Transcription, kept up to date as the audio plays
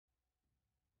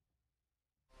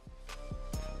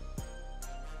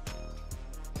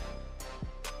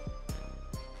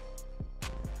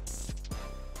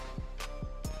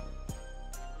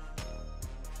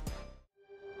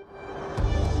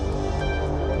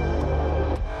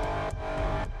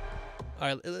All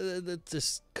right, let's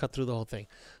just cut through the whole thing.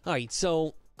 All right,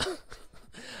 so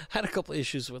had a couple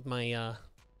issues with my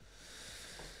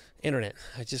internet.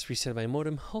 I just reset my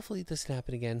modem. Hopefully it doesn't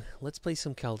happen again. Let's play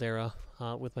some Caldera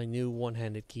with my new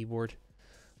one-handed keyboard,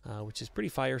 which is pretty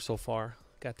fire so far.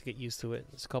 Got to get used to it.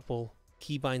 There's a couple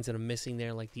keybinds that I'm missing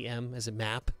there, like the M as a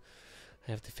map.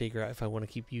 I have to figure out if I want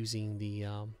to keep using the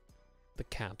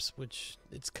caps, which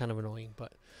it's kind of annoying.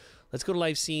 But let's go to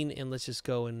live scene and let's just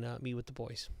go and meet with the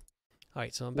boys. All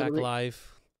right, so I'm back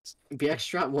live. BX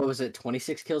drop, what was it,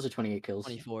 26 kills or 28 kills?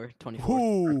 24.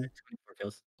 Who? 24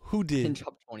 kills. Who did? Can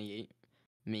drop 28.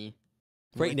 Me.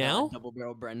 Right now? Double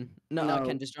barrel Bren. No,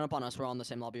 Ken, just join up on us. We're all in the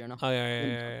same lobby right now. Oh,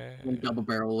 yeah. When double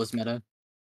barrel was meta.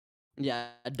 Yeah,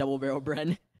 double barrel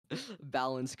Bren.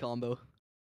 Balance combo.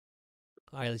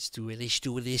 All right, let's do it. Let's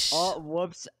do this. Oh,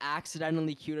 whoops.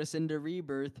 Accidentally queued us into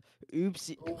Rebirth.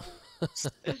 Oopsie.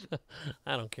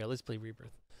 I don't care. Let's play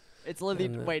Rebirth. It's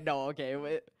literally... Wait, no, okay.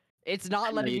 Wait. It's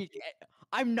not letting me...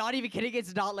 I'm not even kidding.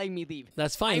 It's not letting me leave.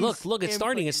 That's fine. Look, it's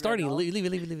starting. It's starting. Right leave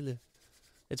it.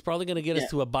 It's probably going to get us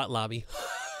to a bot lobby.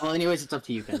 Well, anyways, it's up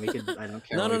to you, Ken. I don't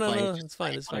care. No. It's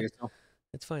fine. It's fine.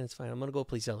 It's fine. I'm going to go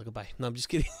play Zelda. Goodbye. No, I'm just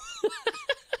kidding.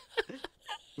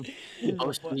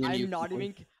 I'm not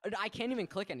even... I can't even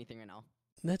click anything right now.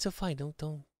 That's a fine. Don't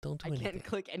do anything. I can't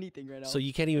click anything right now. So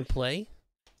you can't even play?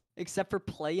 Except for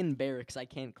play and barracks, I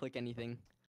can't click anything.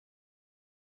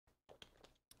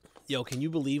 Yo, can you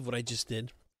believe what I just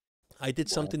did? I did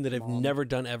something that I've never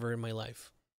done ever in my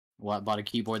life. What, bought a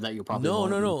keyboard that you probably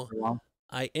No.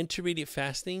 I intermediate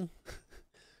fasting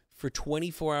for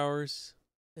 24 hours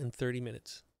and 30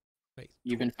 minutes. Right.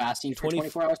 You've been fasting for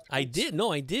 24 hours? I did.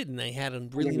 No, I did. And I had a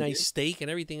really nice steak and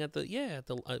everything at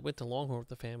I went to Longhorn with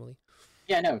the family.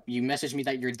 Yeah, no. You messaged me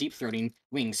that you're deep throating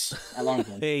wings at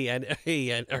Longhorn. Hey,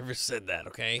 I never said that,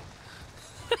 okay?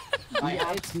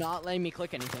 It's not letting me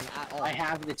click anything at all. I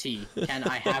have the tea. Ken,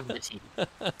 I have the tea.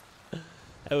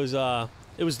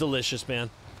 It was delicious, man.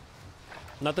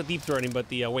 Not the deep throating, but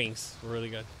the wings were really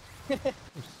good.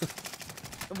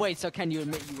 Wait, so can you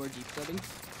admit you were deep throating?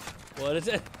 What is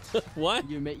it? What?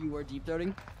 You admit you were deep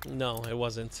throating? No, it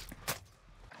wasn't.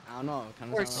 I don't know.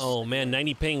 Kind of. Oh man,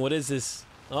 90 ping. What is this?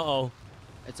 Uh-oh.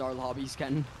 It's our lobbies,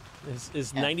 Ken.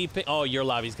 Is 90 ping? Oh, your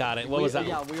lobby's got it. What was that?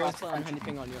 Yeah, we were also on 90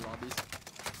 ping on your lobbies.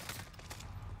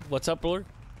 What's up, Buller?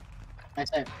 I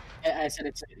said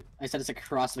it's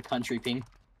across the country ping.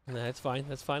 Nah, that's fine.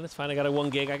 That's fine. I got a 1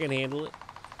 gig. I can handle it.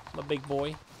 I'm a big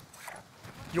boy.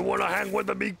 You wanna hang with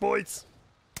the big boys?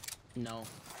 No.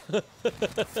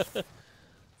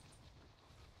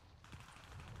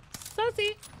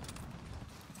 Sussy.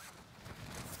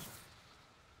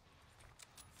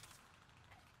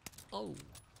 Oh.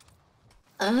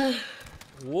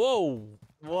 Whoa.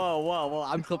 Whoa.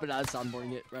 I'm clipping out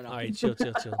soundboarding it right now. Alright, chill.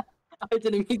 I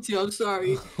didn't mean to, I'm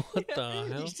sorry. What the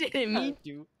hell? You didn't mean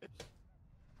to.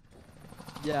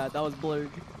 Yeah, that was blurred.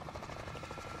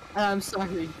 I'm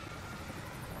sorry.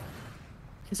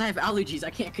 Because I have allergies, I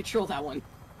can't control that one.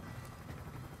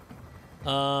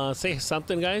 Say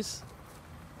something, guys.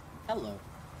 Hello.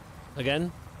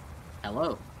 Again?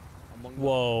 Hello.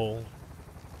 Whoa.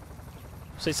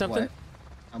 Say something?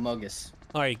 What? Amogus.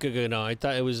 Alright, good. No, I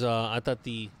thought it was, I thought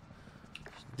the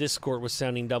Discord was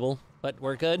sounding double, but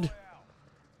we're good.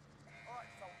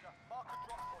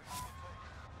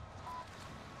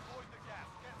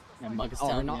 Are we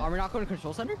not going to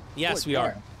control center? Yes, we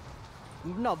are.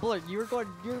 No, Bullard, you were going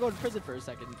to prison for a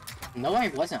second. No, I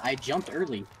wasn't. I jumped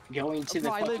early, going to the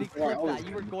fucking floor. That.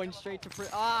 You were going straight to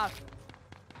prison. Ah!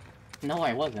 No,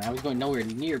 I wasn't. I was going nowhere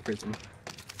near prison.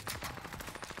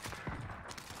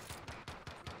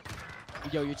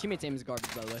 Yo, your teammate's aim is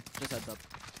garbage, by the way. Just heads up.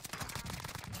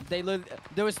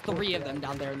 There was 3 of them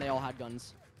down there, and they all had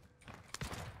guns.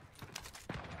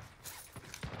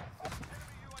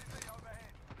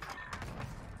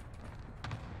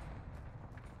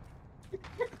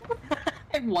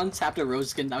 I once tapped a rose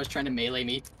skin that was trying to melee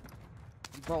me.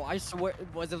 Bro, I swear,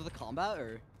 was it the combat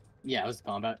or? Yeah, it was the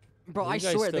combat. Bro, I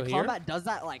swear the combat does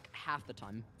that like half the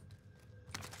time.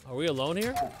 Are we alone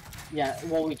here? Yeah,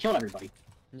 well, we killed everybody.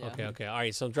 Yeah. Okay. All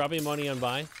right, so I'm dropping money on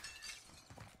buy.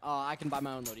 I can buy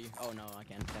my own Lodi. Oh no, I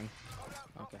can't. Dang.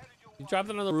 Okay. You dropped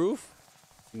it on the roof?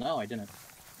 No, I didn't.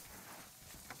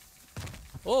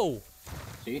 Oh.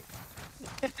 See?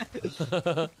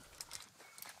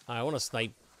 I want to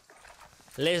snipe.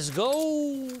 Let's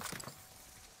go.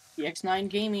 The X9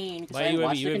 Gaming. Buy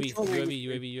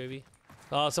UAV.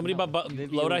 Somebody bought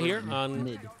Loda here on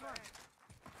mid.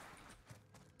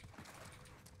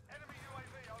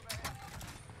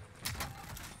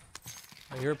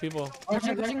 I hear people.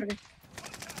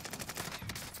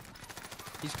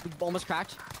 He's almost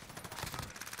cracked.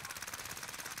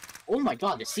 Oh my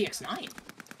god, the CX9.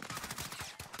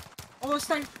 Oh, this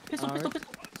time. Pistol. There's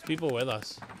people with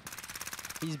us.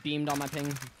 He's beamed on my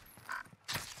ping.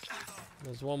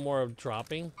 There's one more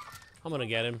dropping. I'm gonna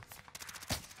get him.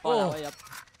 Oh, that way up.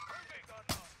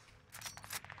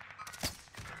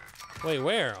 Wait,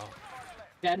 where? Oh,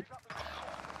 Dead.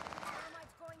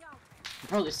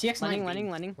 Bro, the CX9.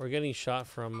 Landing. we're getting shot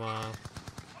from.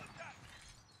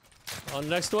 Oh,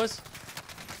 next to us.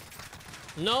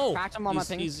 No. Cracked him on my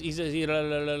ping.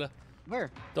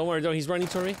 Where? Don't worry, he's running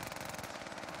toward me.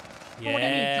 what do you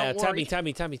mean, don't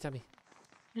Tap me.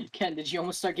 Ken, did you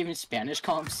almost start giving Spanish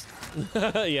comps?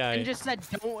 Yeah. And just said,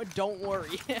 don't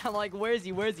worry. I'm like, where is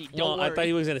he? Don't worry. I thought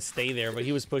he was gonna stay there, but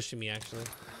he was pushing me actually.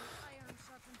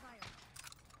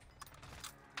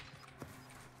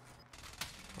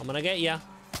 I'm gonna get ya.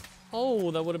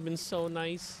 Oh, that would have been so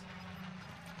nice.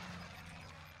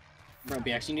 Bro,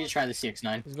 BX, you need to try the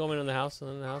CX9. He's going in the house.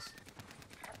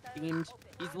 Beamed.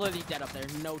 He's literally dead up there.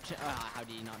 No how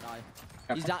did he not die?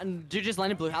 He's not in. Dude, just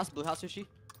landed blue house, Sushi.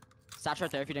 Satch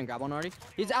right there if you didn't grab one already.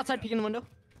 He's outside peeking the window.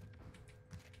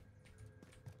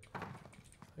 I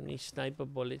need sniper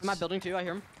bullets. In my building too, I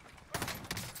hear him.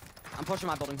 I'm pushing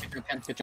my building. Good job.